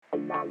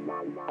26G.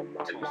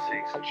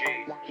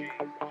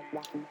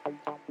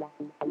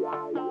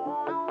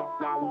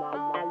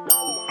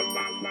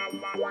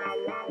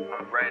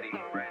 I'm ready.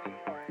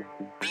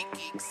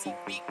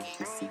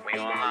 We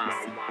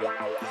online.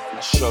 I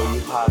show you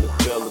how to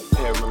build a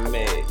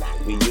pyramid.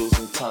 We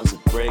using tons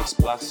of bricks,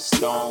 blocks of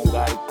stone,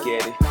 gotta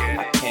get it.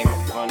 I came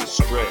up from the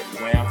strip,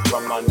 where I'm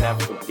from, I'll never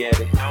forget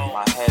it.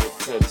 My headed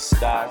to the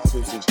sky,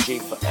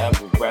 26G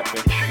forever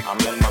reppin'. I'm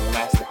in my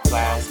master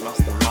class,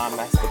 mastermind,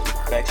 master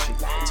perfection.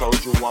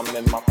 Told you I'm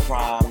in my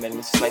prime, and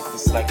this life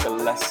is like a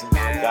lesson.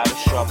 Gotta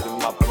sharpen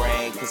my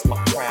brain, cause my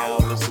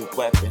crown is a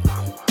weapon.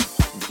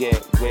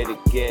 Get with it,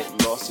 get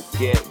lost, or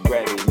get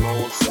ready.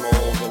 Move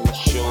smooth in my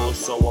shoes,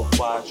 so I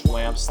watch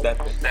where I'm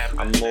stepping.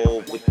 I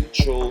move with the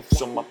truth,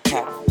 so my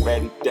path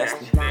ready,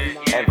 destined.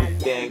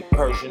 Everything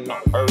Persian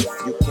on earth,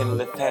 you can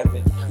live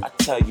heaven. I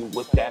tell you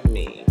what that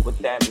mean,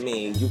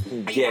 you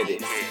can get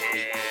it.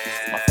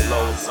 My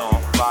flow's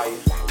on fire,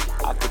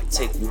 I could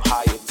take you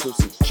higher.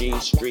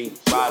 26G Street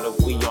Rider,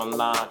 we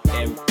online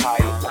empire.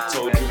 I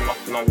told you my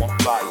flow on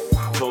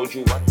fire, told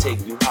you I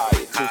take you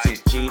higher.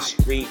 26G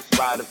Street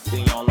Rider,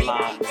 we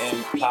online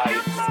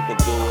empire. I could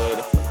do it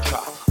if I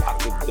try, I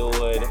could do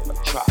it if I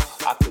try,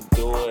 I could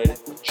do it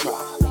if I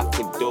try, I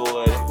could do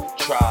it if I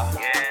try.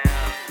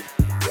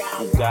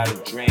 You got a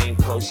dream,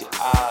 close your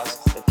eyes,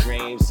 the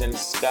dream's in the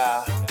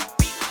sky.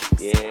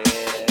 Yeah,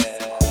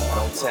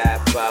 don't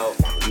tap out,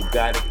 you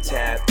gotta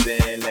tap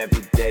in.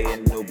 Every day a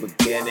new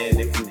beginning.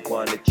 If you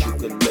want it, you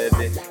can live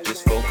it.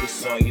 Just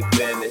focus on your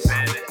business.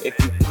 If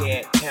you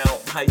can't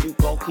count, how you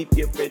gon' keep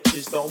your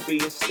riches? Don't be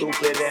a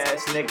stupid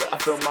ass nigga. I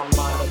fill my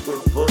mind up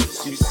with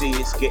books, you see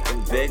it's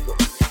getting bigger.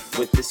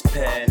 With this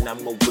pen,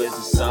 I'm a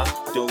wizard, son.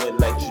 Do it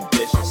like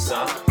tradition,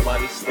 son.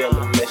 Money still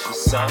a mission,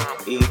 son.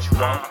 Each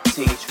one,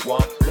 teach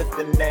one, lift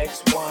the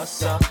next one,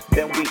 son.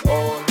 Then we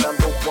all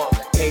number one.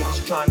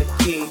 Haters tryna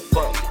keep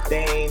up,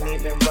 they ain't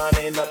even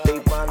running up, they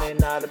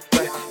running out of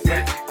breath.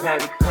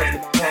 Probably cause the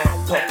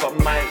pound puff,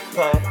 I might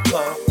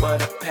puff,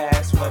 but I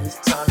pass when it's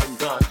time to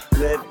gun.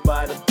 Live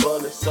by the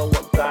bullet, so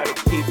I gotta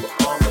keep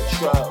it on the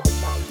truck.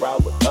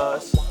 Ride with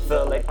us,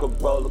 feel like a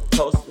roller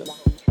coaster.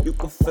 You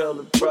can feel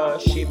the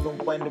rush even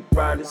when the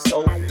ride is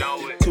over.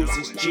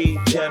 26G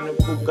General,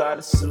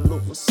 gotta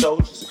salute my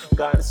soldiers,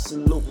 gotta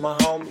salute my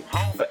homie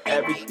for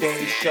everything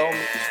he showed me.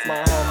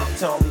 My homie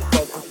told me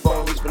fuck the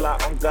phonies, rely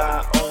on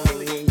God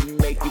only, and you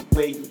make it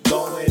where you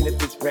going.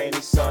 If it's rainy,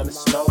 sun, is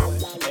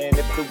snowing, and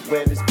if the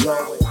wind is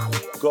blowing,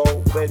 go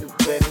where the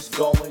wind is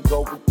going.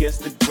 Go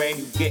against the grain,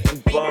 you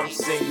getting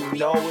bumps and you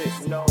know it.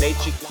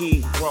 Nature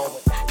keep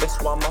growing, that's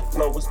why my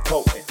flow is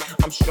potent.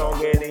 I'm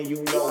stronger than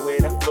you know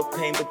it. I feel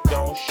pain but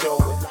don't show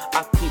it.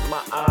 I keep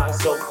my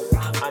eyes open,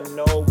 I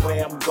know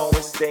where I'm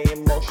going. Stay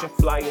in motion,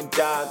 fly and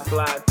die,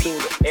 glide through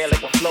the air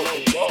like I'm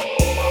floating.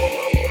 Whoa.